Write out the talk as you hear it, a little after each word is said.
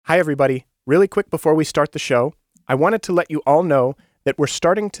Hi, everybody. Really quick before we start the show, I wanted to let you all know that we're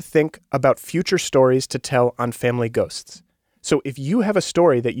starting to think about future stories to tell on Family Ghosts. So if you have a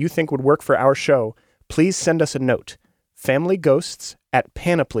story that you think would work for our show, please send us a note.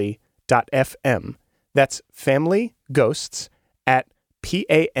 familyghosts@panoply.fm. That's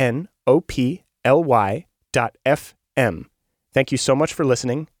familyghosts@panoply.fm. Thank you so much for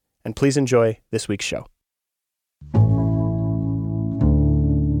listening, and please enjoy this week's show.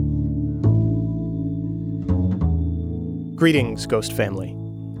 Greetings, Ghost Family.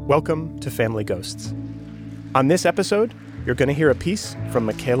 Welcome to Family Ghosts. On this episode, you're going to hear a piece from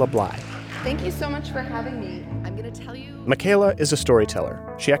Michaela Bly. Thank you so much for having me. I'm going to tell you... Michaela is a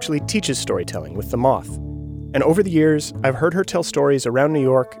storyteller. She actually teaches storytelling with The Moth. And over the years, I've heard her tell stories around New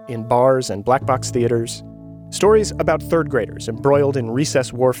York in bars and black box theaters. Stories about third graders embroiled in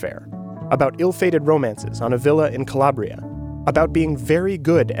recess warfare. About ill-fated romances on a villa in Calabria. About being very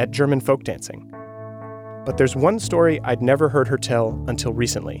good at German folk dancing. But there's one story I'd never heard her tell until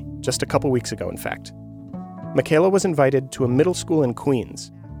recently, just a couple weeks ago, in fact. Michaela was invited to a middle school in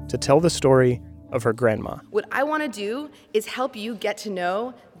Queens to tell the story of her grandma. What I want to do is help you get to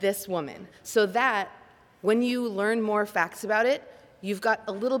know this woman so that when you learn more facts about it, you've got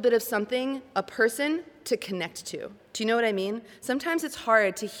a little bit of something, a person to connect to. Do you know what I mean? Sometimes it's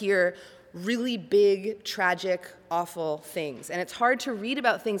hard to hear really big, tragic, awful things. And it's hard to read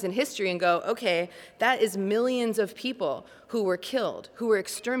about things in history and go, okay, that is millions of people who were killed, who were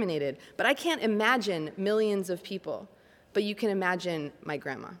exterminated. But I can't imagine millions of people. But you can imagine my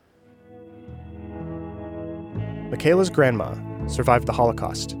grandma. Michaela's grandma survived the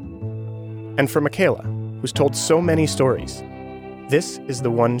Holocaust. And for Michaela, who's told so many stories, this is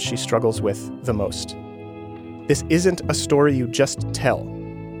the one she struggles with the most. This isn't a story you just tell.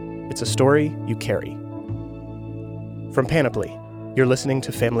 It's a story you carry. From Panoply, you're listening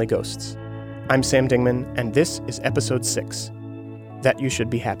to Family Ghosts. I'm Sam Dingman, and this is episode 6, That You Should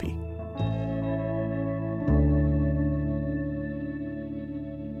Be Happy.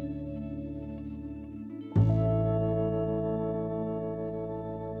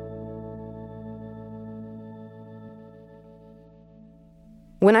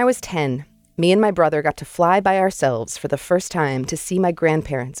 When I was 10, me and my brother got to fly by ourselves for the first time to see my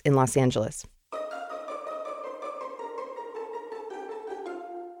grandparents in Los Angeles.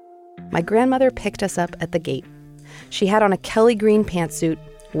 My grandmother picked us up at the gate. She had on a Kelly green pantsuit,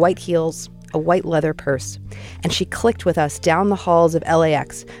 white heels, a white leather purse, and she clicked with us down the halls of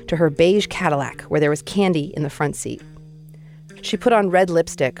LAX to her beige Cadillac where there was candy in the front seat. She put on red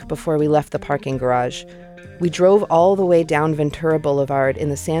lipstick before we left the parking garage. We drove all the way down Ventura Boulevard in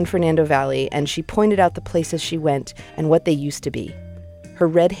the San Fernando Valley, and she pointed out the places she went and what they used to be. Her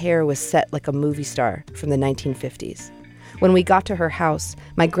red hair was set like a movie star from the 1950s. When we got to her house,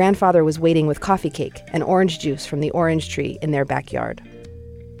 my grandfather was waiting with coffee cake and orange juice from the orange tree in their backyard.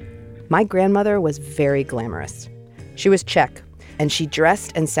 My grandmother was very glamorous. She was Czech, and she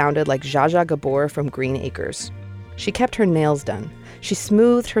dressed and sounded like Zsa Zsa Gabor from Green Acres. She kept her nails done. She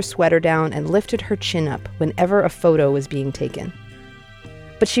smoothed her sweater down and lifted her chin up whenever a photo was being taken.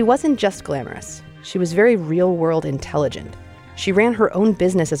 But she wasn't just glamorous. She was very real-world intelligent. She ran her own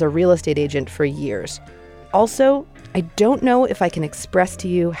business as a real estate agent for years. Also, I don't know if I can express to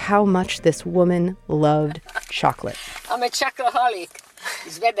you how much this woman loved chocolate. I'm a chocoholic.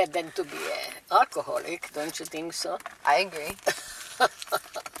 It's better than to be an alcoholic, don't you think so? I agree.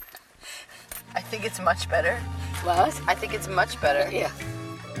 I think it's much better. What? I think it's much better. Yeah.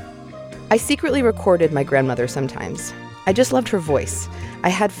 I secretly recorded my grandmother sometimes. I just loved her voice. I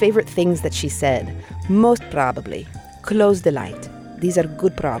had favorite things that she said. Most probably, close the light. These are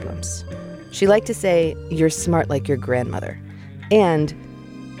good problems. She liked to say, you're smart like your grandmother. And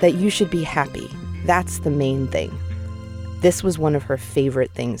that you should be happy. That's the main thing. This was one of her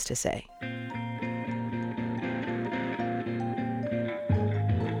favorite things to say.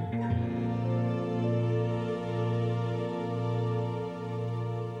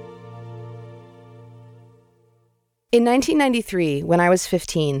 In 1993, when I was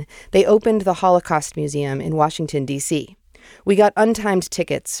 15, they opened the Holocaust Museum in Washington, D.C. We got untimed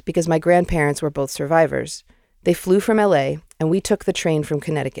tickets because my grandparents were both survivors. They flew from L.A., and we took the train from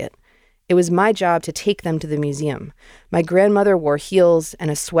Connecticut. It was my job to take them to the museum. My grandmother wore heels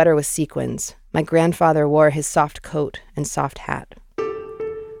and a sweater with sequins. My grandfather wore his soft coat and soft hat.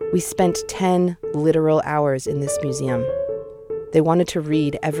 We spent 10 literal hours in this museum. They wanted to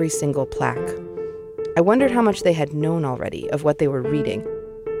read every single plaque. I wondered how much they had known already of what they were reading.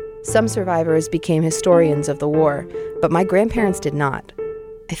 Some survivors became historians of the war, but my grandparents did not.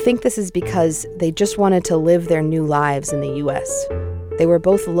 I think this is because they just wanted to live their new lives in the U.S. They were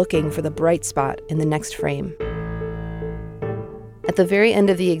both looking for the bright spot in the next frame. At the very end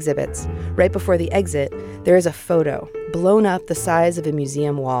of the exhibits, right before the exit, there is a photo, blown up the size of a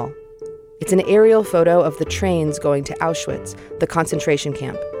museum wall. It's an aerial photo of the trains going to Auschwitz, the concentration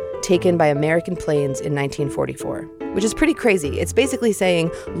camp, taken by American planes in 1944, which is pretty crazy. It's basically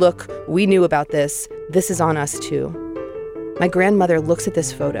saying, look, we knew about this. This is on us too. My grandmother looks at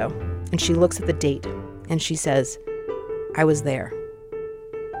this photo, and she looks at the date, and she says, I was there.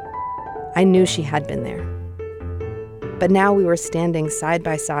 I knew she had been there. But now we were standing side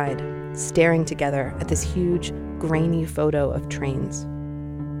by side, staring together at this huge, grainy photo of trains.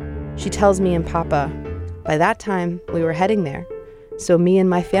 She tells me and Papa, by that time, we were heading there. So me and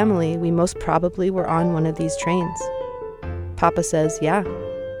my family, we most probably were on one of these trains. Papa says, yeah,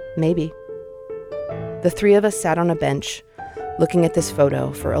 maybe. The three of us sat on a bench, looking at this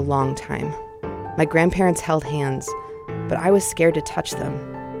photo for a long time. My grandparents held hands, but I was scared to touch them.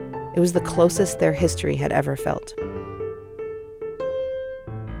 It was the closest their history had ever felt.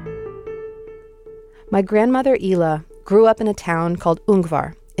 My grandmother Ila grew up in a town called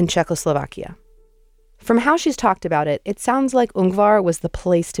Ungvar in Czechoslovakia. From how she's talked about it, it sounds like Ungvar was the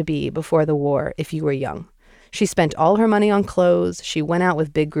place to be before the war if you were young. She spent all her money on clothes, she went out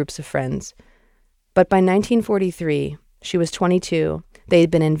with big groups of friends. But by 1943, she was 22, they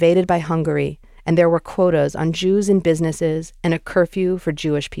had been invaded by Hungary, and there were quotas on Jews in businesses and a curfew for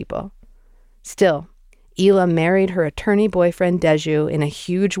Jewish people. Still, Ila married her attorney boyfriend Deju in a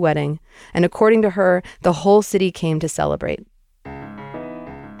huge wedding, and according to her, the whole city came to celebrate.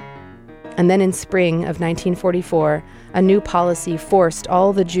 And then in spring of 1944, a new policy forced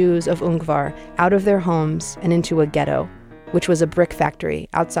all the Jews of Ungvar out of their homes and into a ghetto, which was a brick factory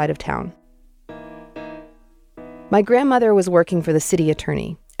outside of town. My grandmother was working for the city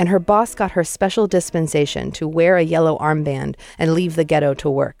attorney, and her boss got her special dispensation to wear a yellow armband and leave the ghetto to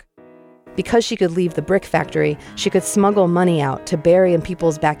work. Because she could leave the brick factory, she could smuggle money out to bury in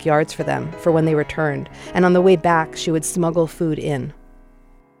people's backyards for them for when they returned, and on the way back, she would smuggle food in.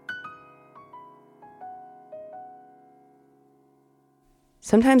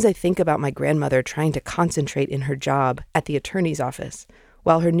 Sometimes I think about my grandmother trying to concentrate in her job at the attorney's office,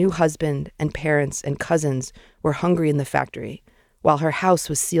 while her new husband and parents and cousins were hungry in the factory, while her house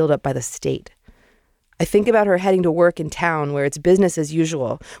was sealed up by the state. I think about her heading to work in town where it's business as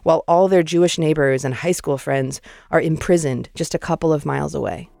usual, while all their Jewish neighbors and high school friends are imprisoned just a couple of miles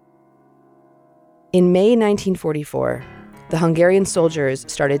away. In May 1944, the Hungarian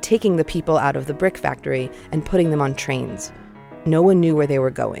soldiers started taking the people out of the brick factory and putting them on trains. No one knew where they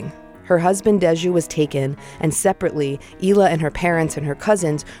were going. Her husband Deju was taken, and separately, Ila and her parents and her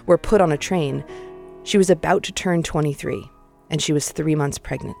cousins were put on a train. She was about to turn 23, and she was 3 months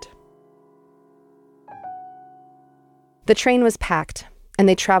pregnant. The train was packed, and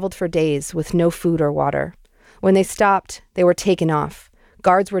they traveled for days with no food or water. When they stopped, they were taken off.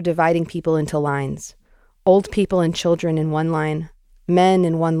 Guards were dividing people into lines. Old people and children in one line, men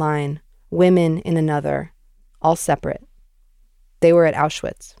in one line, women in another, all separate. They were at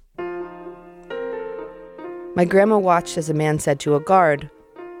Auschwitz. My grandma watched as a man said to a guard,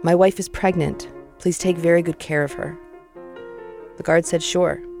 "My wife is pregnant. Please take very good care of her." The guard said,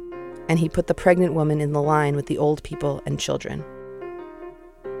 "Sure." And he put the pregnant woman in the line with the old people and children.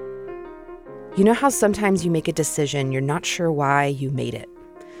 You know how sometimes you make a decision, you're not sure why you made it,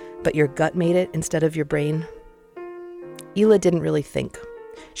 but your gut made it instead of your brain? Ila didn't really think.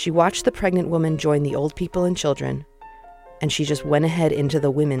 She watched the pregnant woman join the old people and children, and she just went ahead into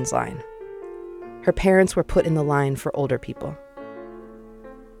the women's line. Her parents were put in the line for older people.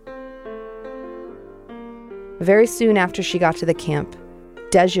 Very soon after she got to the camp,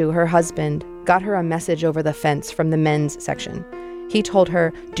 Deju, her husband, got her a message over the fence from the men's section. He told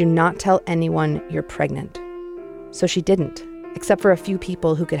her, "Do not tell anyone you're pregnant." So she didn't, except for a few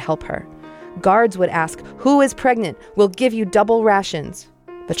people who could help her. Guards would ask, "Who is pregnant? We'll give you double rations."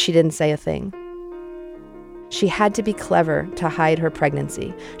 But she didn't say a thing. She had to be clever to hide her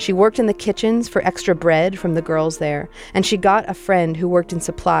pregnancy. She worked in the kitchens for extra bread from the girls there, and she got a friend who worked in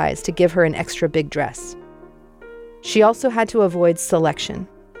supplies to give her an extra big dress. She also had to avoid selection.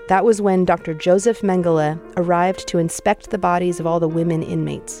 That was when Dr. Joseph Mengele arrived to inspect the bodies of all the women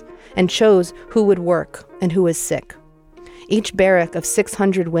inmates and chose who would work and who was sick. Each barrack of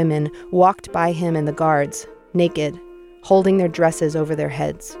 600 women walked by him and the guards, naked, holding their dresses over their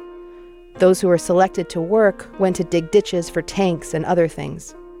heads. Those who were selected to work went to dig ditches for tanks and other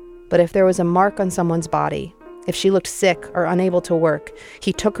things. But if there was a mark on someone's body, if she looked sick or unable to work,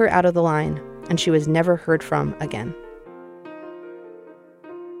 he took her out of the line, and she was never heard from again.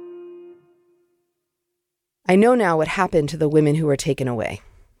 I know now what happened to the women who were taken away.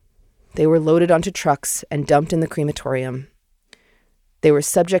 They were loaded onto trucks and dumped in the crematorium. They were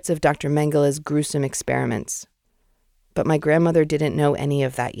subjects of Dr. Mengele's gruesome experiments. But my grandmother didn't know any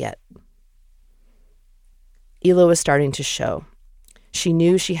of that yet. Hila was starting to show. She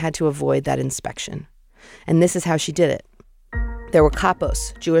knew she had to avoid that inspection. And this is how she did it. There were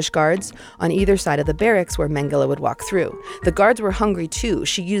kapos, Jewish guards, on either side of the barracks where Mengele would walk through. The guards were hungry too.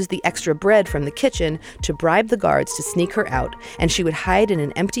 She used the extra bread from the kitchen to bribe the guards to sneak her out, and she would hide in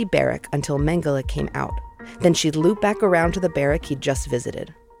an empty barrack until Mengele came out. Then she'd loop back around to the barrack he'd just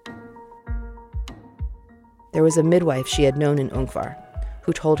visited. There was a midwife she had known in Ungvar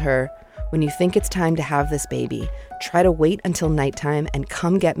who told her, "When you think it's time to have this baby, try to wait until nighttime and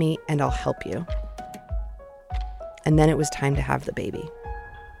come get me and I'll help you." And then it was time to have the baby.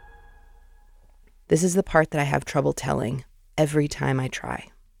 This is the part that I have trouble telling every time I try.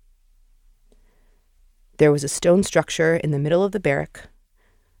 There was a stone structure in the middle of the barrack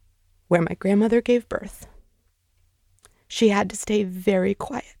where my grandmother gave birth. She had to stay very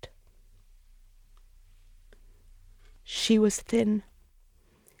quiet. She was thin,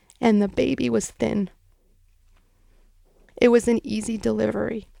 and the baby was thin. It was an easy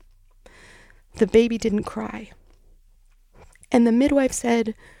delivery. The baby didn't cry. And the midwife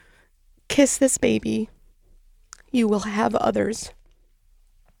said, "Kiss this baby. You will have others."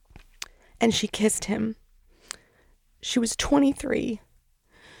 And she kissed him. She was 23.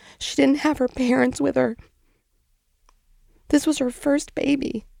 She didn't have her parents with her. This was her first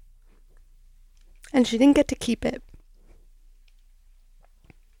baby. And she didn't get to keep it.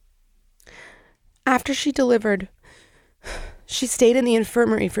 After she delivered, she stayed in the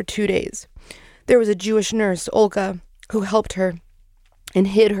infirmary for 2 days. There was a Jewish nurse, Olga, who helped her and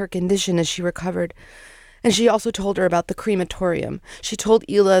hid her condition as she recovered. And she also told her about the crematorium. She told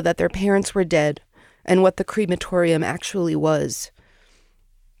Hila that their parents were dead and what the crematorium actually was.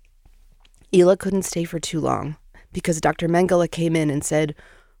 Hila couldn't stay for too long because Dr. Mengele came in and said,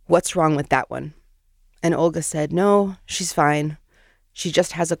 "What's wrong with that one?" And Olga said, "No, she's fine. She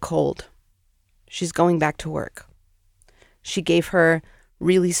just has a cold. She's going back to work." She gave her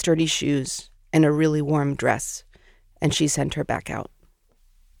really sturdy shoes and a really warm dress, and she sent her back out.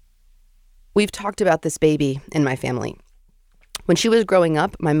 We've talked about this baby in my family. When she was growing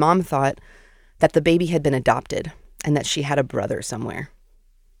up, my mom thought that the baby had been adopted and that she had a brother somewhere.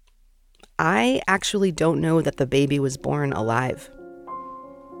 I actually don't know that the baby was born alive.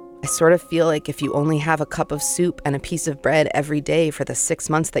 I sort of feel like if you only have a cup of soup and a piece of bread every day for the 6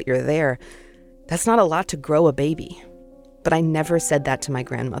 months that you're there, that's not a lot to grow a baby. But I never said that to my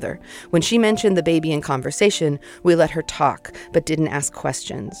grandmother. When she mentioned the baby in conversation, we let her talk, but didn't ask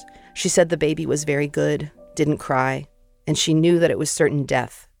questions. She said the baby was very good, didn't cry, and she knew that it was certain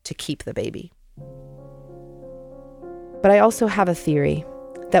death to keep the baby. But I also have a theory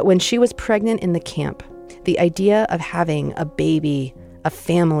that when she was pregnant in the camp, the idea of having a baby, a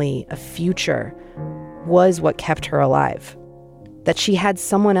family, a future, was what kept her alive. That she had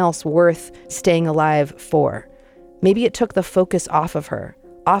someone else worth staying alive for. Maybe it took the focus off of her,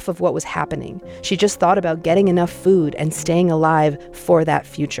 off of what was happening. She just thought about getting enough food and staying alive for that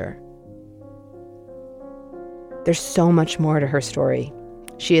future. There's so much more to her story.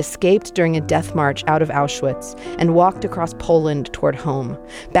 She escaped during a death march out of Auschwitz and walked across Poland toward home.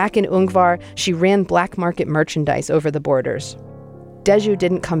 Back in Ungvar, she ran black market merchandise over the borders. Deju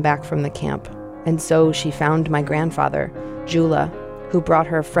didn't come back from the camp, and so she found my grandfather, Jula, who brought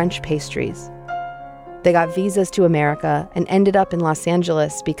her French pastries. They got visas to America and ended up in Los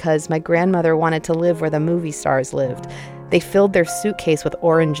Angeles because my grandmother wanted to live where the movie stars lived. They filled their suitcase with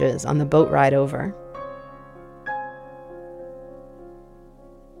oranges on the boat ride over.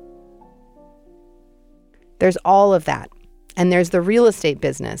 There's all of that. And there's the real estate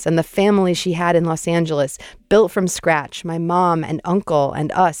business and the family she had in Los Angeles, built from scratch, my mom and uncle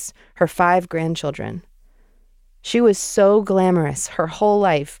and us, her 5 grandchildren. She was so glamorous her whole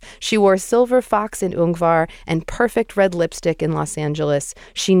life. She wore silver fox in Ungvar and perfect red lipstick in Los Angeles.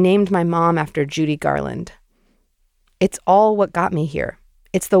 She named my mom after Judy Garland. It's all what got me here.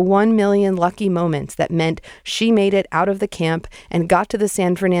 It's the 1 million lucky moments that meant she made it out of the camp and got to the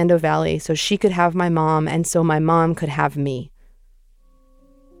San Fernando Valley so she could have my mom and so my mom could have me.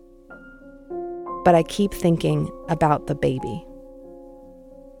 But I keep thinking about the baby.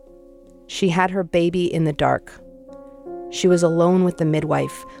 She had her baby in the dark. She was alone with the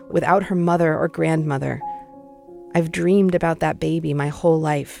midwife, without her mother or grandmother. I've dreamed about that baby my whole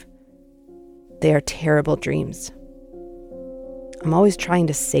life. They are terrible dreams. I'm always trying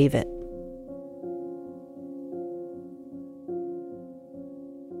to save it.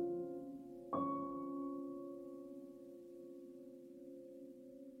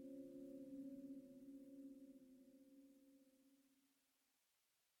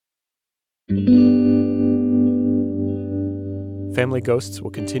 Family Ghosts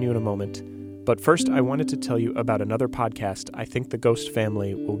will continue in a moment, but first I wanted to tell you about another podcast I think the Ghost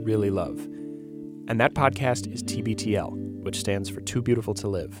family will really love. And that podcast is TBTL, which stands for Too Beautiful to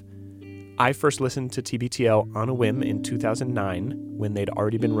Live. I first listened to TBTL on a whim in 2009, when they'd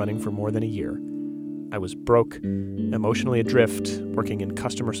already been running for more than a year. I was broke, emotionally adrift, working in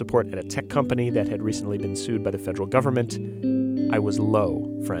customer support at a tech company that had recently been sued by the federal government. I was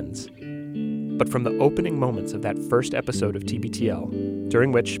low, friends. But from the opening moments of that first episode of TBTL,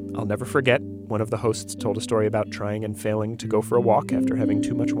 during which, I'll never forget, one of the hosts told a story about trying and failing to go for a walk after having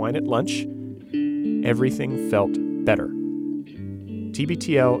too much wine at lunch, everything felt better.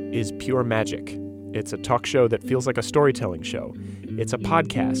 TBTL is pure magic. It's a talk show that feels like a storytelling show. It's a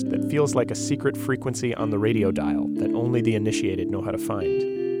podcast that feels like a secret frequency on the radio dial that only the initiated know how to find.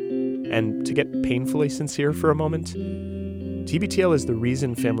 And to get painfully sincere for a moment, TBTL is the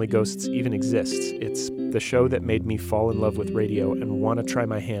reason Family Ghosts even exists. It's the show that made me fall in love with radio and want to try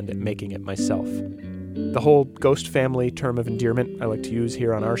my hand at making it myself. The whole ghost family term of endearment I like to use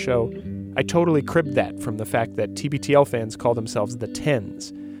here on our show, I totally cribbed that from the fact that TBTL fans call themselves the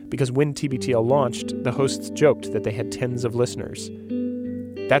Tens, because when TBTL launched, the hosts joked that they had tens of listeners.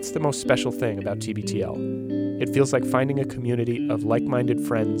 That's the most special thing about TBTL. It feels like finding a community of like-minded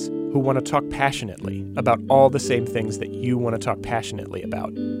friends who want to talk passionately about all the same things that you want to talk passionately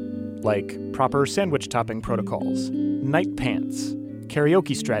about, like proper sandwich topping protocols, night pants,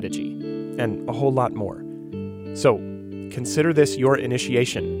 karaoke strategy, and a whole lot more. So, consider this your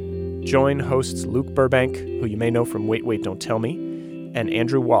initiation. Join hosts Luke Burbank, who you may know from Wait, Wait, Don't Tell Me, and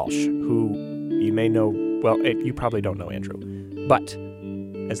Andrew Walsh, who you may know, well, you probably don't know Andrew. But,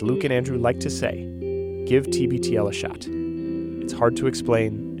 as Luke and Andrew like to say, give TBTL a shot. It's hard to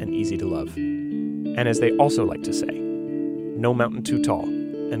explain and easy to love. And as they also like to say, no mountain too tall,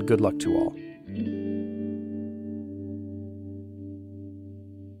 and good luck to all.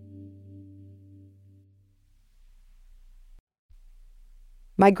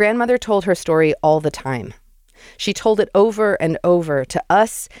 My grandmother told her story all the time. She told it over and over to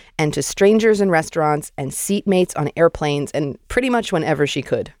us and to strangers in restaurants and seatmates on airplanes and pretty much whenever she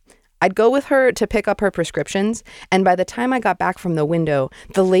could. I'd go with her to pick up her prescriptions, and by the time I got back from the window,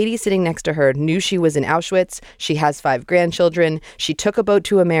 the lady sitting next to her knew she was in Auschwitz, she has 5 grandchildren, she took a boat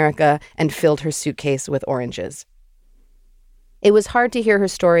to America, and filled her suitcase with oranges. It was hard to hear her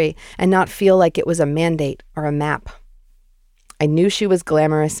story and not feel like it was a mandate or a map. I knew she was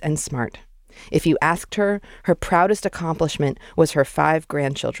glamorous and smart. If you asked her, her proudest accomplishment was her 5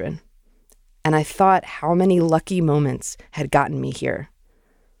 grandchildren. And I thought how many lucky moments had gotten me here.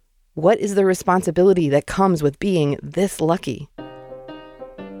 What is the responsibility that comes with being this lucky?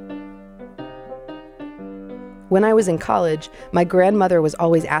 When I was in college, my grandmother was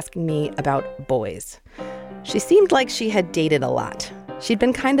always asking me about boys. She seemed like she had dated a lot. She'd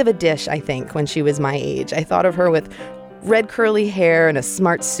been kind of a dish, I think, when she was my age. I thought of her with red curly hair and a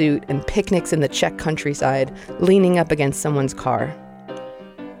smart suit and picnics in the Czech countryside, leaning up against someone's car.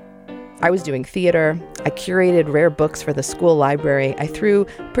 I was doing theater, I curated rare books for the school library, I threw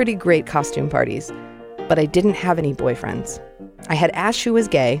pretty great costume parties, but I didn't have any boyfriends. I had Ash, who was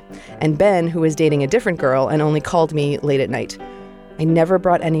gay, and Ben, who was dating a different girl and only called me late at night. I never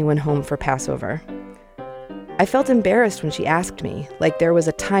brought anyone home for Passover. I felt embarrassed when she asked me, like there was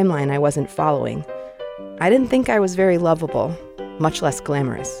a timeline I wasn't following. I didn't think I was very lovable, much less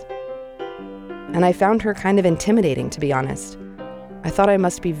glamorous. And I found her kind of intimidating, to be honest. I thought I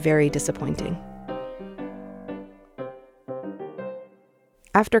must be very disappointing.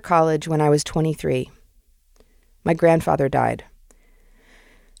 After college, when I was 23, my grandfather died.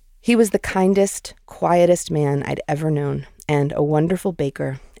 He was the kindest, quietest man I'd ever known, and a wonderful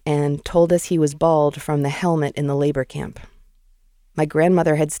baker, and told us he was bald from the helmet in the labor camp. My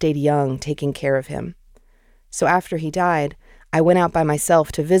grandmother had stayed young, taking care of him. So after he died, I went out by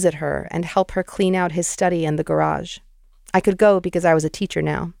myself to visit her and help her clean out his study and the garage. I could go because I was a teacher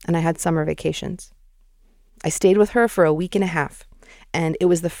now, and I had summer vacations. I stayed with her for a week and a half, and it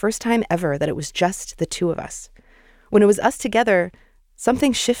was the first time ever that it was just the 2 of us. When it was us together,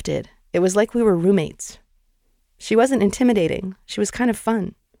 something shifted. It was like we were roommates. She wasn't intimidating. She was kind of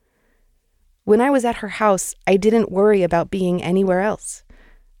fun. When I was at her house, I didn't worry about being anywhere else.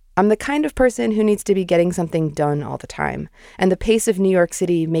 I'm the kind of person who needs to be getting something done all the time, and the pace of New York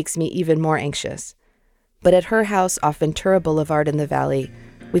City makes me even more anxious. But at her house off Ventura Boulevard in the Valley,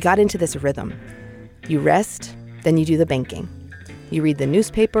 we got into this rhythm. You rest, then you do the banking. You read the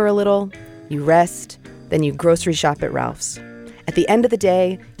newspaper a little, you rest, then you grocery shop at Ralph's. At the end of the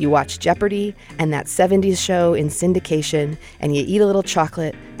day, you watch Jeopardy and that 70s show in syndication, and you eat a little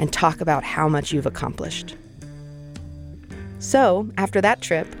chocolate and talk about how much you've accomplished. So, after that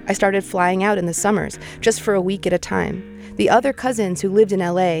trip, I started flying out in the summers, just for a week at a time. The other cousins who lived in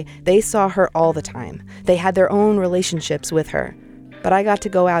LA, they saw her all the time. They had their own relationships with her. But I got to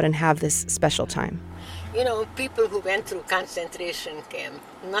go out and have this special time. You know, people who went through concentration camp,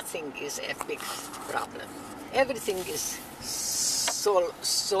 nothing is a big problem. Everything is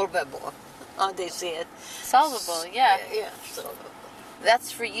solvable. How they say it? Solvable, yeah. Yeah, solvable.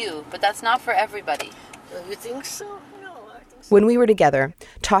 That's for you, but that's not for everybody. You think so? No, I think so. When we were together,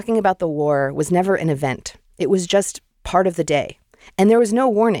 talking about the war was never an event. It was just part of the day. And there was no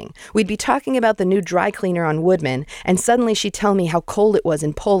warning. We'd be talking about the new dry cleaner on Woodman, and suddenly she'd tell me how cold it was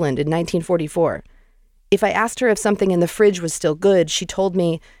in Poland in 1944. If I asked her if something in the fridge was still good, she told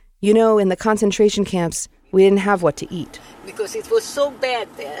me, you know, in the concentration camps, we didn't have what to eat. Because it was so bad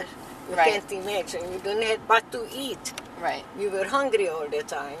there, you Right. can't imagine. You didn't have what to eat. Right. You were hungry all the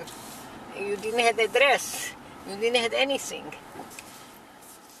time. You didn't have a dress. You didn't have anything.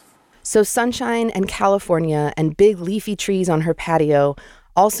 So sunshine and California and big leafy trees on her patio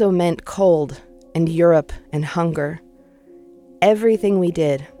also meant cold and Europe and hunger. Everything we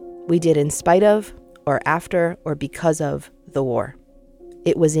did in spite of, or after, or because of the war.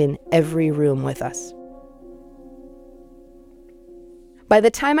 It was in every room with us. By the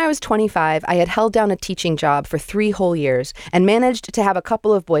time I was 25, I had held down a teaching job for 3 whole years and managed to have a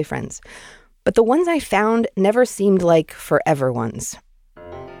couple of boyfriends. But the ones I found never seemed like forever ones.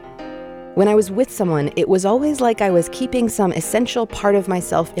 When I was with someone, it was always like I was keeping some essential part of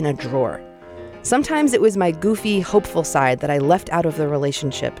myself in a drawer. Sometimes it was my goofy, hopeful side that I left out of the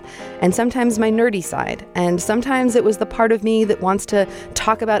relationship, and sometimes my nerdy side, and sometimes it was the part of me that wants to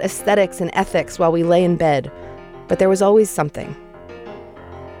talk about aesthetics and ethics while we lay in bed. But there was always something.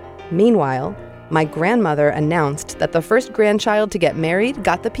 Meanwhile, my grandmother announced that the first grandchild to get married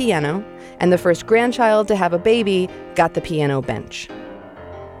got the piano, and the first grandchild to have a baby got the piano bench.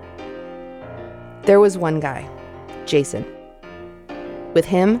 There was one guy, Jason. With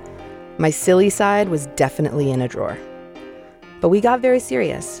him, my silly side was definitely in a drawer. But we got very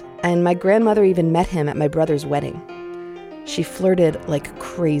serious, and my grandmother even met him at my brother's wedding. She flirted like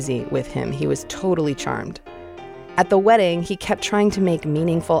crazy with him. He was totally charmed. At the wedding, he kept trying to make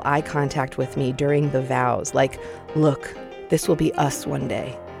meaningful eye contact with me during the vows, like, look, this will be us one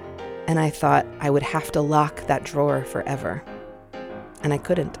day. And I thought I would have to lock that drawer forever. And I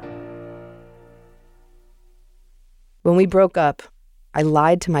couldn't. When we broke up, I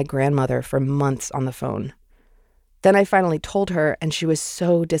lied to my grandmother for months on the phone. Then I finally told her, and she was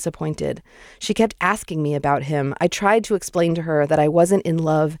so disappointed. She kept asking me about him. I tried to explain to her that I wasn't in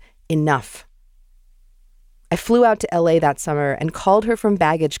love enough. I flew out to LA that summer and called her from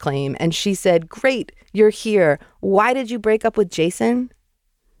baggage claim, and she said, "Great, you're here. Why did you break up with Jason?"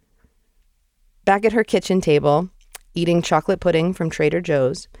 Back at her kitchen table, eating chocolate pudding from Trader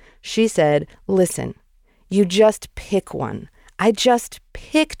Joe's, she said, "Listen, you just pick one. I just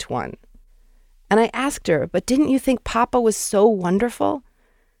picked one." And I asked her, "But didn't you think Papa was so wonderful?"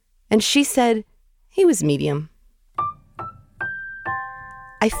 And she said, "He was medium."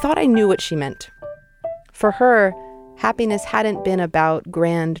 I thought I knew what she meant. For her, happiness hadn't been about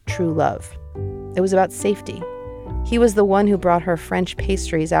grand, true love. It was about safety. He was the one who brought her French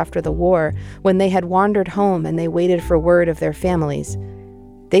pastries after the war, when they had wandered home and they waited for word of their families.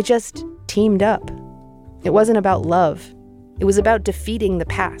 They just teamed up. It wasn't about love. It was about defeating the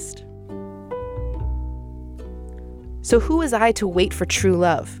past. So who was I to wait for true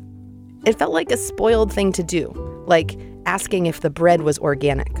love? It felt like a spoiled thing to do, like asking if the bread was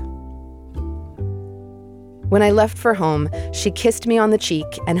organic. When I left for home, she kissed me on the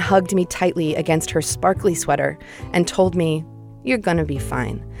cheek and hugged me tightly against her sparkly sweater and told me, "You're gonna be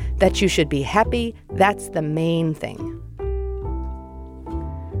fine. That you should be happy, that's the main thing."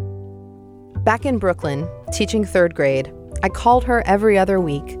 Back in Brooklyn, teaching 3rd grade, I called her every other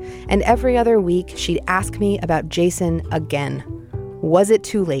week, and every other week she'd ask me about Jason again. Was it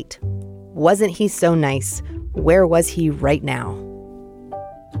too late? Wasn't he so nice? Where was he right now?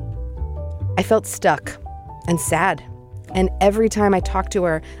 I felt stuck and sad, and every time I talked to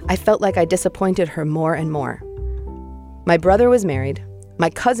her, I felt like I disappointed her more and more. My brother was married.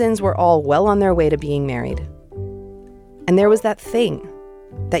 My cousins were all well on their way to being married. And there was that thing,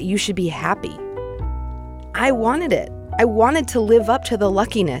 that you should be happy. I wanted it. I wanted to live up to the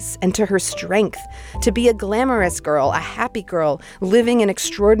luckiness and to her strength, to be a glamorous girl, a happy girl, living an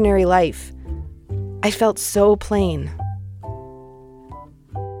extraordinary life. I felt so plain.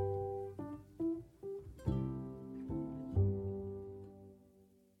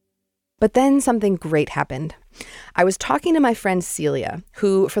 But then something great happened. I was talking to my friend Celia,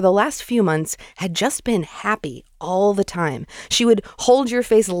 who for the last few months had just been happy all the time. She would hold your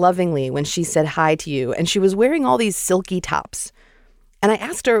face lovingly when she said hi to you, and she was wearing all these silky tops. And I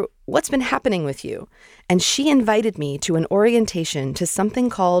asked her, what's been happening with you? And she invited me to an orientation to something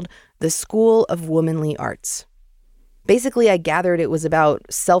called the School of Womanly Arts. Basically, I gathered it was about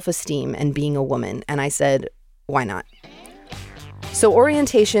self-esteem and being a woman, and I said, why not? So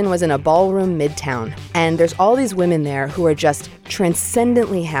orientation was in a ballroom midtown, and there's all these women there who are just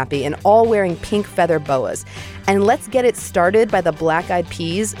transcendently happy and all wearing pink feather boas. And Let's Get It Started by the Black Eyed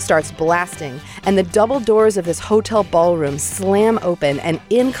Peas starts blasting, and the double doors of this hotel ballroom slam open, and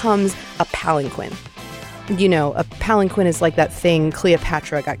in comes a palanquin. You know, a palanquin is like that thing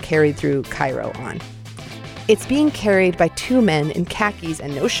Cleopatra got carried through Cairo on. It's being carried by two men in khakis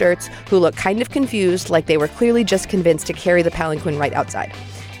and no shirts who look kind of confused, like they were clearly just convinced to carry the palanquin right outside.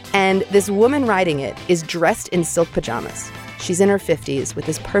 And this woman riding it is dressed in silk pajamas. She's in her 50s with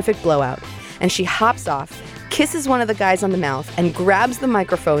this perfect blowout, and she hops off, kisses one of the guys on the mouth, and grabs the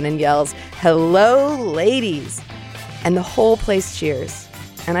microphone and yells, "Hello, ladies!" And the whole place cheers.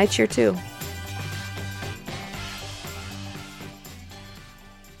 And I cheer too.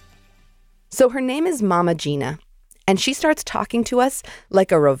 So her name is Mama Gina, and she starts talking to us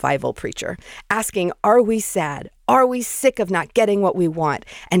like a revival preacher, asking, are we sad? Are we sick of not getting what we want?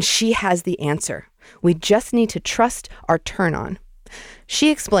 And she has the answer. We just need to trust our turn on. She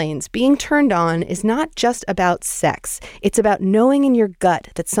explains being turned on is not just about sex. It's about knowing in your gut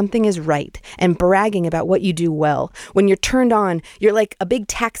that something is right and bragging about what you do well. When you're turned on, you're like a big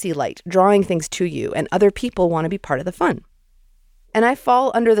taxi light drawing things to you, and other people want to be part of the fun. And I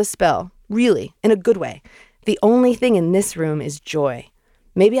fall under the spell. Really, in a good way. The only thing in this room is joy.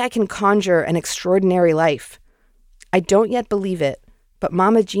 Maybe I can conjure an extraordinary life. I don't yet believe it, but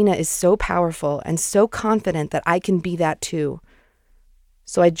Mama Gina is so powerful and so confident that I can be that too.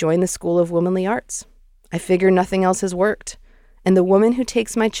 So I joined the School of Womanly Arts. I figure nothing else has worked. And the woman who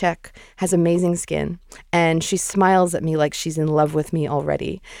takes my check has amazing skin, and she smiles at me like she's in love with me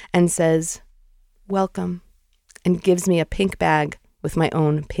already and says, welcome, and gives me a pink bag with my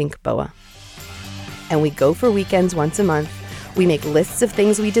own pink boa. And we go for weekends once a month. We make lists of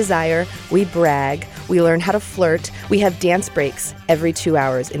things we desire. We brag. We learn how to flirt. We have dance breaks every 2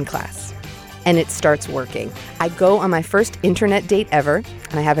 hours in class. And it starts working. I go on my first internet date ever,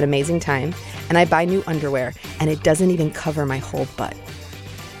 and I have an amazing time. And I buy new underwear, and it doesn't even cover my whole butt.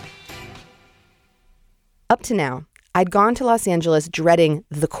 Up to now, I'd gone to Los Angeles dreading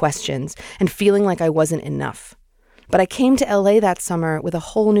the questions and feeling like I wasn't enough. But I came to LA that summer with a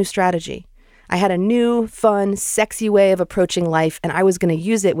whole new strategy. I had a new, fun, sexy way of approaching life, and I was going to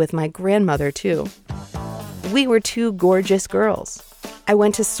use it with my grandmother, too. We were two gorgeous girls. I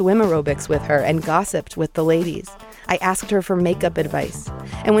went to swim aerobics with her and gossiped with the ladies. I asked her for makeup advice.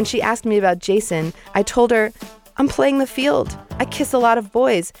 And when she asked me about Jason, I told her, I'm playing the field. I kiss a lot of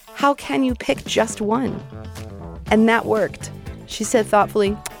boys. How can you pick just one? And that worked. She said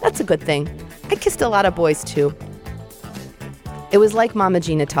thoughtfully, that's a good thing. I kissed a lot of boys, too. It was like Mama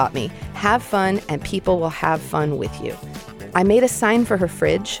Gina taught me, have fun and people will have fun with you. I made a sign for her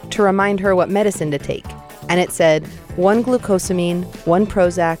fridge to remind her what medicine to take. And it said, 1 glucosamine, 1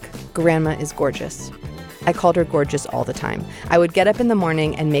 Prozac, grandma is gorgeous. I called her gorgeous all the time. I would get up in the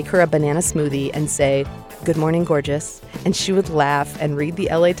morning and make her a banana smoothie and say, good morning, gorgeous. And she would laugh and read the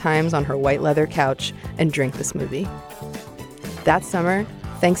LA Times on her white leather couch and drink the smoothie. That summer,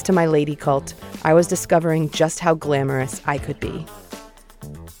 thanks to my lady cult, I was discovering just how glamorous I could be.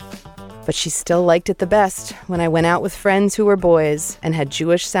 But she still liked it the best when I went out with friends who were boys and had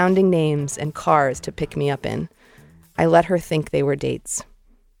Jewish-sounding names and cars to pick me up in. I let her think they were dates.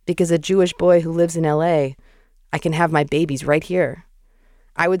 Because a Jewish boy who lives in LA, I can have my babies right here.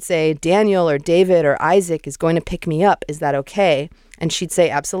 I would say, Daniel or David or Isaac is going to pick me up. Is that okay? And she'd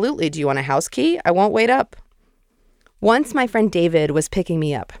say, absolutely. Do you want a house key? I won't wait up. Once my friend David was picking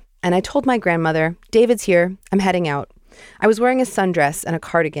me up, and I told my grandmother, David's here. I'm heading out. I was wearing a sundress and a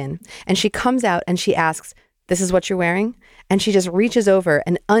cardigan, and she comes out and she asks, this is what you're wearing? And she just reaches over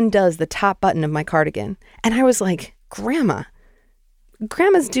and undoes the top button of my cardigan. And I was like, Grandma,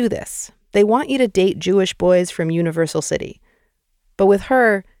 grandmas do this. They want you to date Jewish boys from Universal City. But with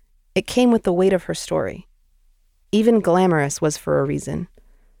her, it came with the weight of her story. Even glamorous was for a reason.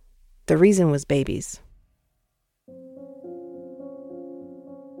 The reason was babies.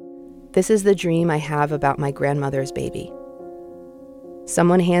 This is the dream I have about my grandmother's baby.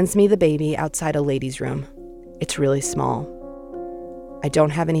 Someone hands me the baby outside a ladies' room. It's really small. I don't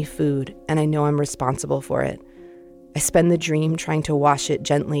have any food, and I know I'm responsible for it. I spend the dream trying to wash it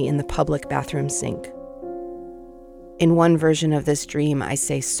gently in the public bathroom sink. In one version of this dream, I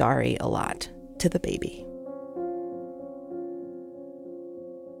say sorry a lot to the baby.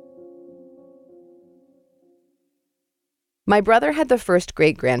 My brother had the first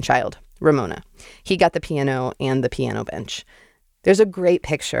great-grandchild, Ramona. He got the piano and the piano bench. There's a great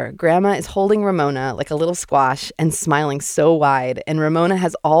picture. Grandma is holding Ramona like a little squash and smiling so wide, and Ramona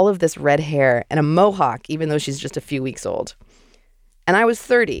has all of this red hair and a mohawk, even though she's just a few weeks old. And I was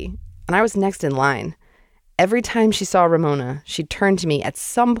 30, and I was next in line. Every time she saw Ramona, she'd turn to me at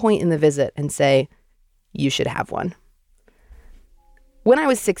some point in the visit and say, "You should have one." When I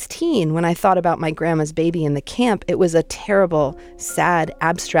was 16, when I thought about my grandma's baby in the camp, it was a terrible, sad,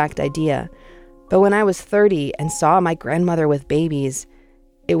 abstract idea. But when I was 30 and saw my grandmother with babies,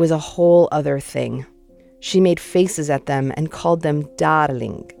 it was a whole other thing. She made faces at them and called them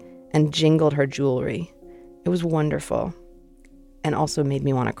darling and jingled her jewelry. It was wonderful and also made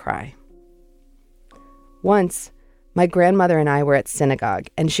me want to cry. Once, my grandmother and I were at synagogue,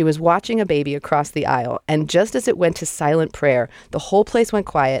 and she was watching a baby across the aisle, and just as it went to silent prayer, the whole place went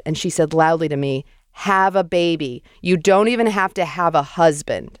quiet, and she said loudly to me, "Have a baby. You don't even have to have a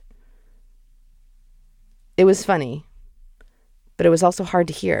husband." It was funny, but it was also hard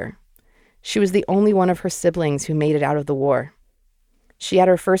to hear. She was the only one of her siblings who made it out of the war. She had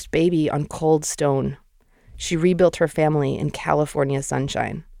her first baby on cold stone. She rebuilt her family in California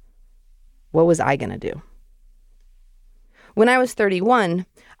sunshine. What was I going to do? When I was 31,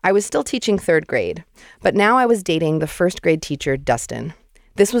 I was still teaching third grade, but now I was dating the first grade teacher, Dustin.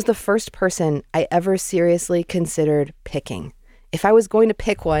 This was the first person I ever seriously considered picking. If I was going to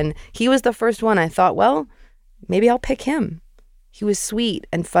pick one, he was the first one I thought, well, maybe I'll pick him. He was sweet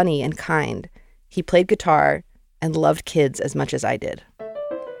and funny and kind. He played guitar and loved kids as much as I did.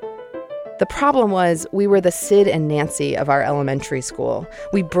 The problem was we were the Sid and Nancy of our elementary school.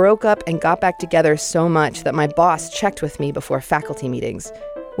 We broke up and got back together so much that my boss checked with me before faculty meetings.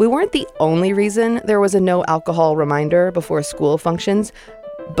 We weren't the only reason there was a no alcohol reminder before school functions,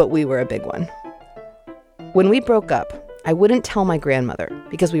 but we were a big one. When we broke up, I wouldn't tell my grandmother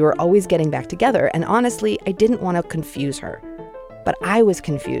because we were always getting back together, and honestly, I didn't want to confuse her. But I was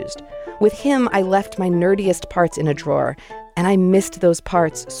confused. With him, I left my nerdiest parts in a drawer, and I missed those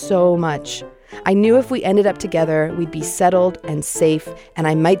parts so much. I knew if we ended up together, we'd be settled and safe, and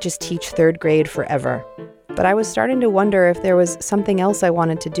I might just teach third grade forever. But I was starting to wonder if there was something else I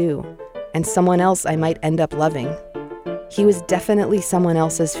wanted to do, and someone else I might end up loving. He was definitely someone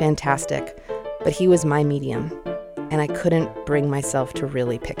else's fantastic, but he was my medium, and I couldn't bring myself to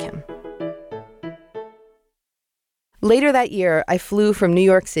really pick him. Later that year, I flew from New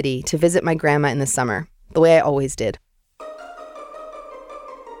York City to visit my grandma in the summer, the way I always did.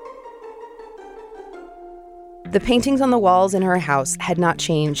 The paintings on the walls in her house had not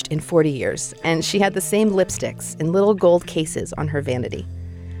changed in 40 years, and she had the same lipsticks in little gold cases on her vanity.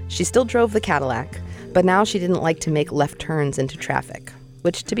 She still drove the Cadillac, but now she didn't like to make left turns into traffic,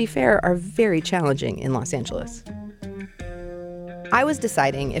 which, to be fair, are very challenging in Los Angeles. I was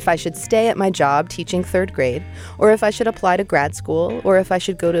deciding if I should stay at my job teaching third grade, or if I should apply to grad school, or if I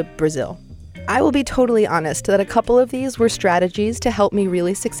should go to Brazil. I will be totally honest that a couple of these were strategies to help me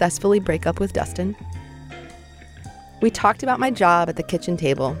really successfully break up with Dustin. We talked about my job at the kitchen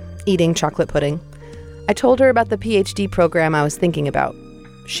table, eating chocolate pudding. I told her about the PhD program I was thinking about.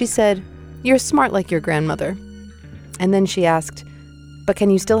 She said, "You're smart like your grandmother." And then she asked, "But can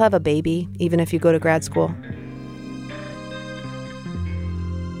you still have a baby, even if you go to grad school?"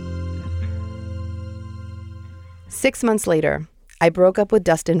 Six months later, I broke up with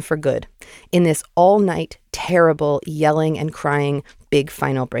Dustin for good in this all-night, terrible, yelling and crying, big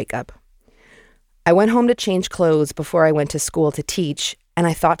final breakup. I went home to change clothes before I went to school to teach, and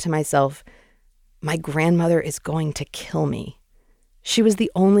I thought to myself, my grandmother is going to kill me. She was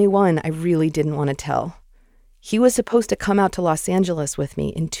the only one I really didn't want to tell. He was supposed to come out to Los Angeles with me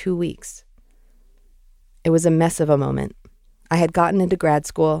in 2 weeks. It was a mess of a moment. I had gotten into grad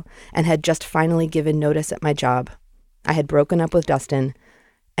school and had just finally given notice at my job. I had broken up with Dustin,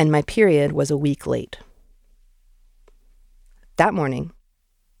 and my period was a week late. That morning,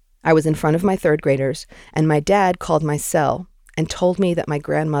 I was in front of my third graders, and my dad called my cell and told me that my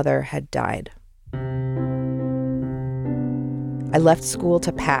grandmother had died. I left school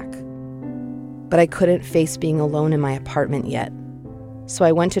to pack, but I couldn't face being alone in my apartment yet. So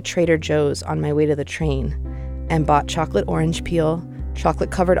I went to Trader Joe's on my way to the train and bought chocolate orange peel,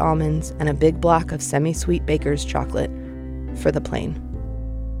 chocolate-covered almonds, and a big block of semi-sweet baker's chocolate for the plane.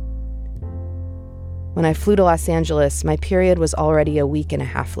 When I flew to Los Angeles, my period was already a week and a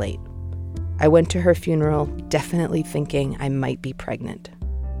half late. I went to her funeral definitely thinking I might be pregnant.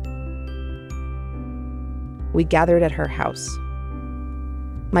 We gathered at her house.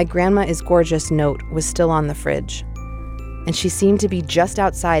 My Grandma is Gorgeous note was still on the fridge, and she seemed to be just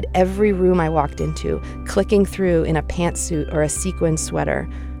outside every room I walked into, clicking through in a pantsuit or a sequin sweater,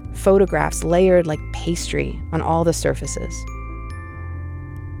 photographs layered like pastry on all the surfaces.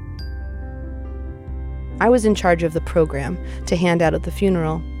 I was in charge of the program to hand out at the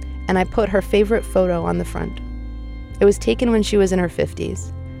funeral, and I put her favorite photo on the front. It was taken when she was in her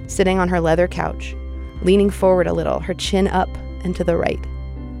 50s, sitting on her leather couch, leaning forward a little, her chin up and to the right.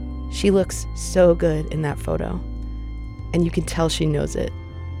 She looks so good in that photo, and you can tell she knows it.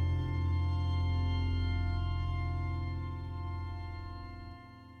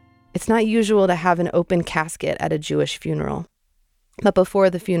 It's not usual to have an open casket at a Jewish funeral. But before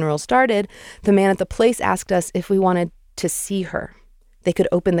the funeral started, the man at the place asked us if we wanted to see her. They could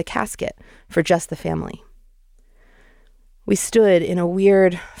open the casket for just the family. We stood in a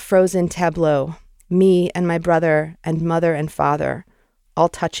weird, frozen tableau, me and my brother and mother and father, all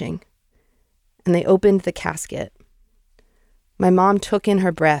touching. And they opened the casket. My mom took in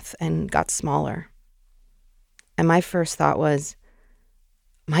her breath and got smaller. And my first thought was,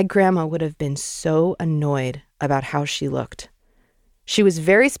 my grandma would have been so annoyed about how she looked. She was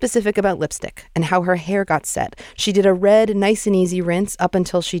very specific about lipstick and how her hair got set. She did a red, nice and easy rinse up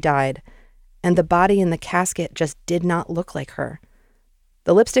until she died, and the body in the casket just did not look like her.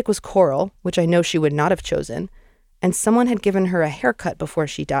 The lipstick was coral, which I know she would not have chosen, and someone had given her a haircut before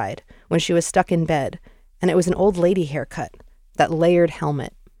she died, when she was stuck in bed, and it was an old lady haircut, that layered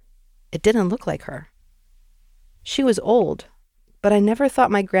helmet. It didn't look like her. She was old, but I never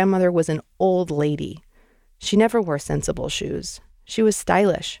thought my grandmother was an old lady. She never wore sensible shoes. She was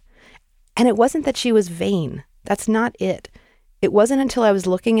stylish. And it wasn't that she was vain. That's not it. It wasn't until I was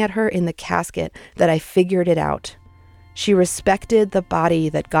looking at her in the casket that I figured it out. She respected the body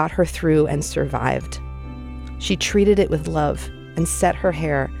that got her through and survived. She treated it with love and set her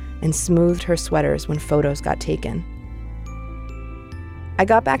hair and smoothed her sweaters when photos got taken. I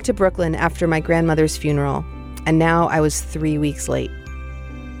got back to Brooklyn after my grandmother's funeral, and now I was 3 weeks late.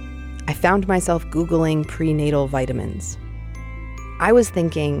 I found myself Googling prenatal vitamins. I was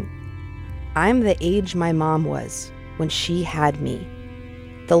thinking, I'm the age my mom was when she had me.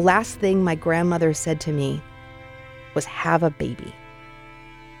 The last thing my grandmother said to me was, have a baby.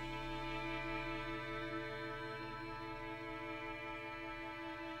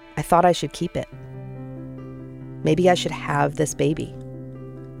 I thought I should keep it. Maybe I should have this baby.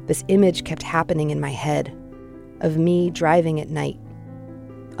 This image kept happening in my head of me driving at night,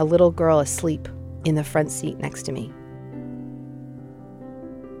 a little girl asleep in the front seat next to me.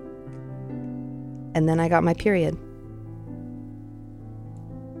 And then I got my period.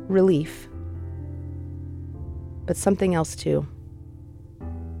 Relief. But something else too.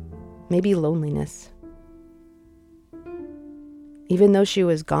 Maybe loneliness. Even though she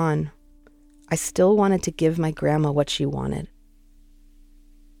was gone, I still wanted to give my grandma what she wanted.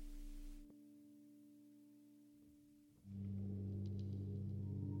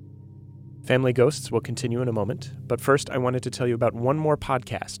 Family Ghosts will continue in a moment, but first I wanted to tell you about one more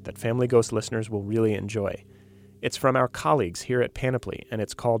podcast that Family Ghost listeners will really enjoy. It's from our colleagues here at Panoply, and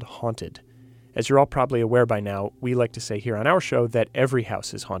it's called Haunted. As you're all probably aware by now, we like to say here on our show that every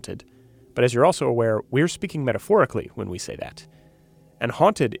house is haunted. But as you're also aware, we're speaking metaphorically when we say that. And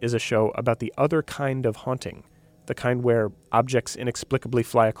Haunted is a show about the other kind of haunting, the kind where objects inexplicably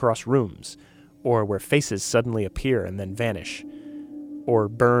fly across rooms, or where faces suddenly appear and then vanish, or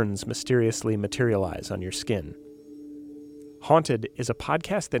burns mysteriously materialize on your skin. Haunted is a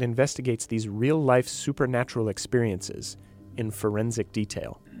podcast that investigates these real-life supernatural experiences in forensic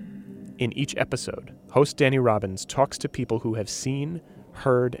detail. In each episode, host Danny Robbins talks to people who have seen,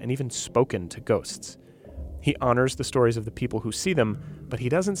 heard, and even spoken to ghosts. He honors the stories of the people who see them, but he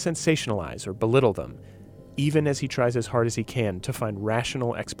doesn't sensationalize or belittle them, even as he tries as hard as he can to find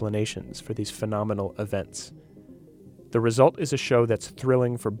rational explanations for these phenomenal events. The result is a show that's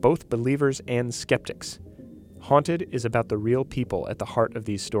thrilling for both believers and skeptics. Haunted is about the real people at the heart of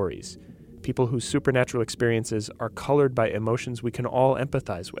these stories, people whose supernatural experiences are colored by emotions we can all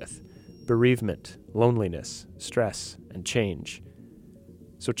empathize with: bereavement, loneliness, stress, and change.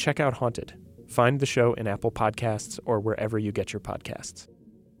 So check out Haunted. Find the show in Apple Podcasts or wherever you get your podcasts.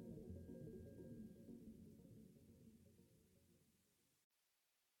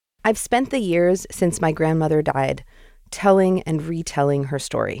 I've spent the years since my grandmother died telling and retelling her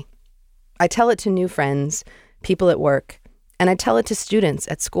story. I tell it to new friends, people at work, and I tell it to students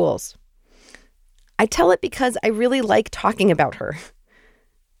at schools. I tell it because I really like talking about her.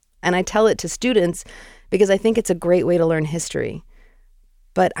 and I tell it to students because I think it's a great way to learn history.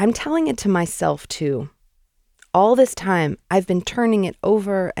 But I'm telling it to myself too. All this time, I've been turning it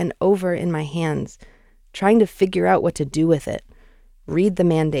over and over in my hands, trying to figure out what to do with it, read the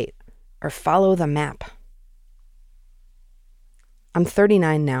mandate, or follow the map. I'm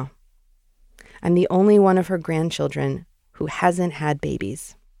 39 now. I'm the only one of her grandchildren who hasn't had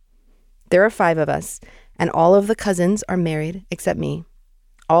babies. There are 5 of us, and all of the cousins are married except me.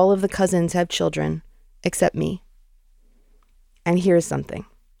 All of the cousins have children except me. And here's something.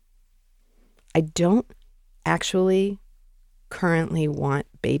 I don't actually currently want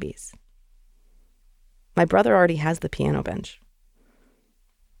babies. My brother already has the piano bench.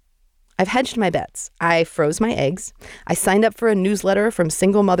 I've hedged my bets. I froze my eggs. I signed up for a newsletter from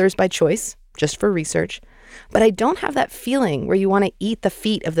Single Mothers by Choice, just for research. But I don't have that feeling where you want to eat the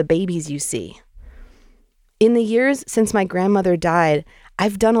feet of the babies you see. In the years since my grandmother died,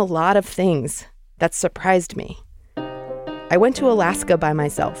 I've done a lot of things that surprised me. I went to Alaska by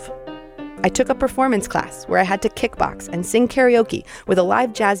myself. I took a performance class where I had to kickbox and sing karaoke with a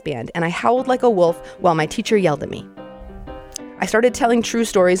live jazz band, and I howled like a wolf while my teacher yelled at me. I started telling true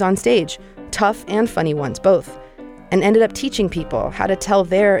stories on stage, tough and funny ones both, and ended up teaching people how to tell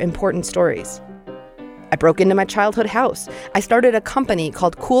their important stories. I broke into my childhood house. I started a company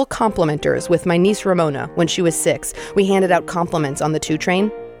called Cool Complimenters with my niece Ramona when she was 6. We handed out compliments on the 2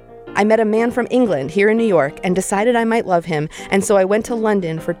 train. I met a man from England here in New York and decided I might love him, and so I went to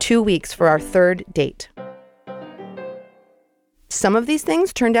London for 2 weeks for our 3rd date. Some of these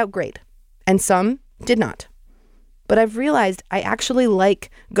things turned out great, and some did not. But I've realized I actually like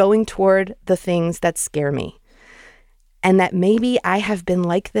going toward the things that scare me, and that maybe I have been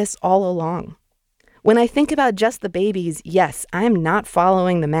like this all along. When I think about just the babies, yes, I'm not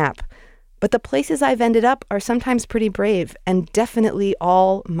following the map. But the places I've ended up are sometimes pretty brave and definitely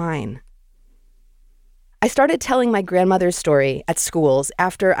all mine. I started telling my grandmother's story at schools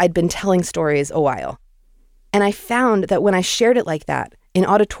after I'd been telling stories a while. And I found that when I shared it like that, in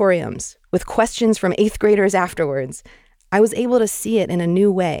auditoriums, with questions from 8th graders afterwards, I was able to see it in a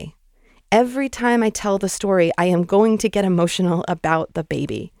new way. Every time I tell the story, I am going to get emotional about the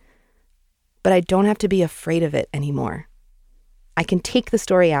baby. But I don't have to be afraid of it anymore. I can take the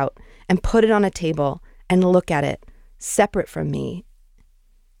story out and put it on a table and look at it, separate from me.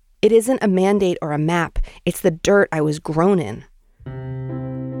 It isn't a mandate or a map. It's the dirt I was grown in.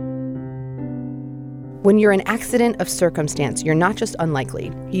 When you're an accident of circumstance, you're not just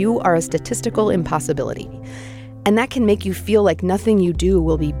unlikely. You are a statistical impossibility. And that can make you feel like nothing you do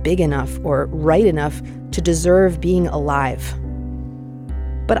will be big enough or right enough to deserve being alive.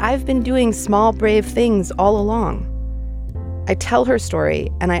 But I've been doing small, brave things all along. I tell her story,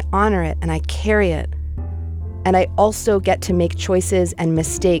 and I honor it, and I carry it. And I also get to make choices and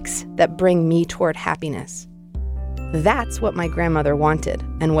mistakes that bring me toward happiness. That's what my grandmother wanted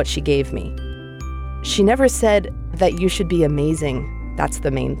and what she gave me. She never said that you should be amazing. That's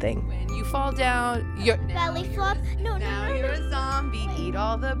the main thing. When you fall down, you're belly flop. No, now no, no, you're no. a zombie. Eat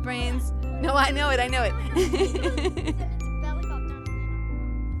all the brains. No, I know it.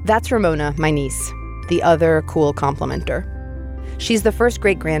 That's Ramona, my niece, the other cool complimenter. She's the first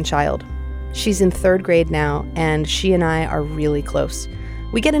great-grandchild. She's in 3rd grade now, and she and I are really close.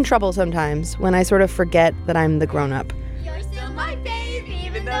 We get in trouble sometimes when I sort of forget that I'm the grown-up. You're still my baby,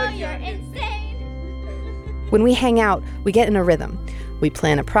 even though you're insane. When we hang out, we get in a rhythm. We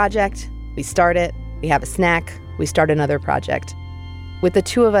plan a project, we start it, we have a snack, we start another project. With the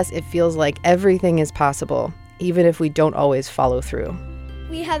 2 of us, it feels like everything is possible, even if we don't always follow through.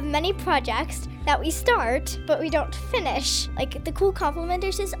 We have many projects that we start, but we don't finish. Like the Cool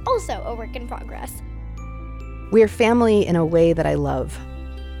Complimenters is also a work in progress. We're family in a way that I love.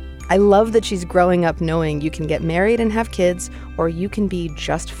 I love that she's growing up knowing you can get married and have kids, or you can be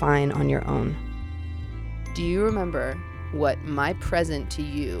just fine on your own. Do you remember what my present to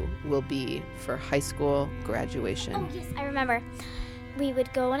you will be for high school graduation? Oh, yes, I remember. We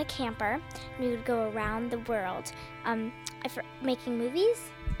would go on a camper. We would go around the world. For making movies?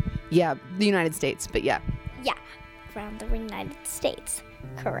 Yeah, the United States, but yeah. Yeah, around the United States.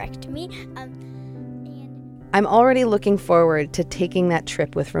 Correct me. I'm already looking forward to taking that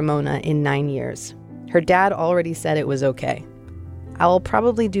trip with Ramona in 9 years. Her dad already said it was okay. I'll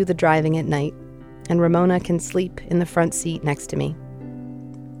probably do the driving at night, and Ramona can sleep in the front seat next to me.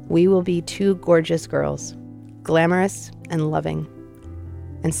 We will be 2 gorgeous girls, glamorous and loving,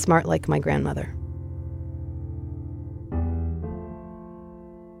 and smart like my grandmother.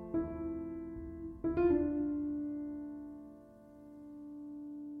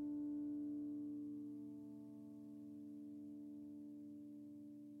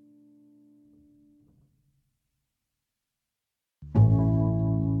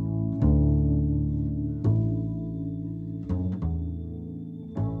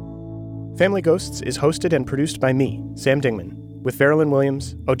 Family Ghosts is hosted and produced by me, Sam Dingman, with Verilyn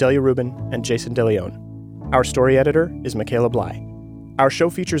Williams, Odelia Rubin, and Jason DeLeon. Our story editor is Michaela Bly. Our show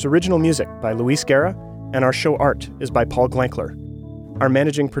features original music by Luis Guerra, and our show art is by Paul Glankler. Our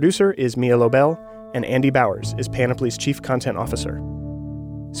managing producer is Mia Lobel, and Andy Bowers is Panoply's Chief Content Officer.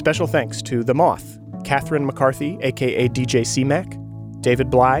 Special thanks to The Moth, Catherine McCarthy, a.k.a. DJ C-Mac,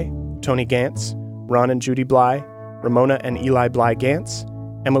 David Bly, Tony Gantz, Ron and Judy Bly, Ramona and Eli Bly Gantz,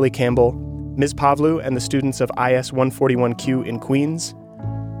 Emily Campbell, Ms. Pavlu and the students of IS 141Q in Queens,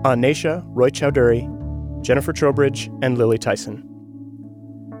 Anisha, Roy Chowdhury, Jennifer Trowbridge, and Lily Tyson.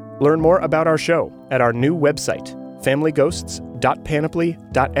 Learn more about our show at our new website,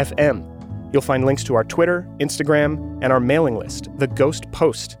 familyghosts.panoply.fm. You'll find links to our Twitter, Instagram, and our mailing list, The Ghost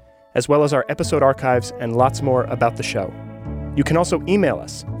Post, as well as our episode archives and lots more about the show. You can also email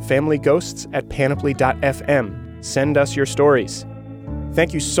us, familyghosts@panoply.fm. Send us your stories.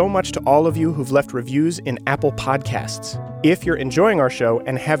 Thank you so much to all of you who've left reviews in Apple Podcasts. If you're enjoying our show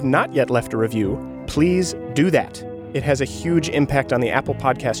and have not yet left a review, please do that. It has a huge impact on the Apple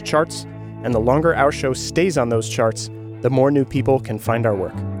Podcast charts, and the longer our show stays on those charts, the more new people can find our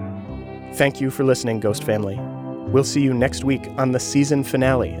work. Thank you for listening, Ghost Family. We'll see you next week on the season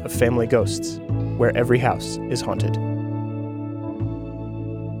finale of Family Ghosts, where every house is haunted.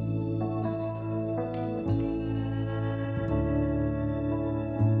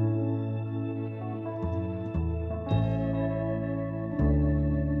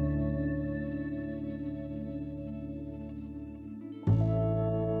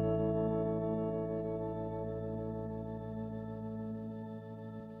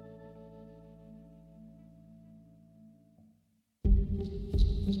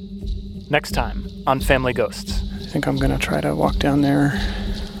 Next time on Family Ghosts. I think I'm going to try to walk down there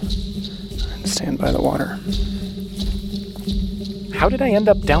and stand by the water. How did I end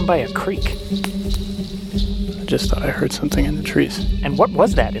up down by a creek? I just thought I heard something in the trees. And what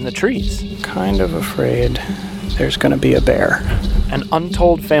was that in the trees? Kind of afraid there's going to be a bear. An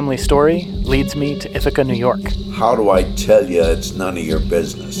untold family story leads me to Ithaca, New York. How do I tell you it's none of your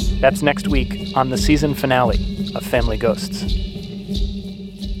business? That's next week on the season finale of Family Ghosts.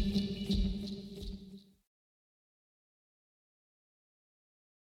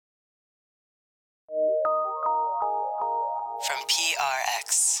 From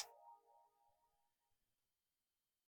PRX.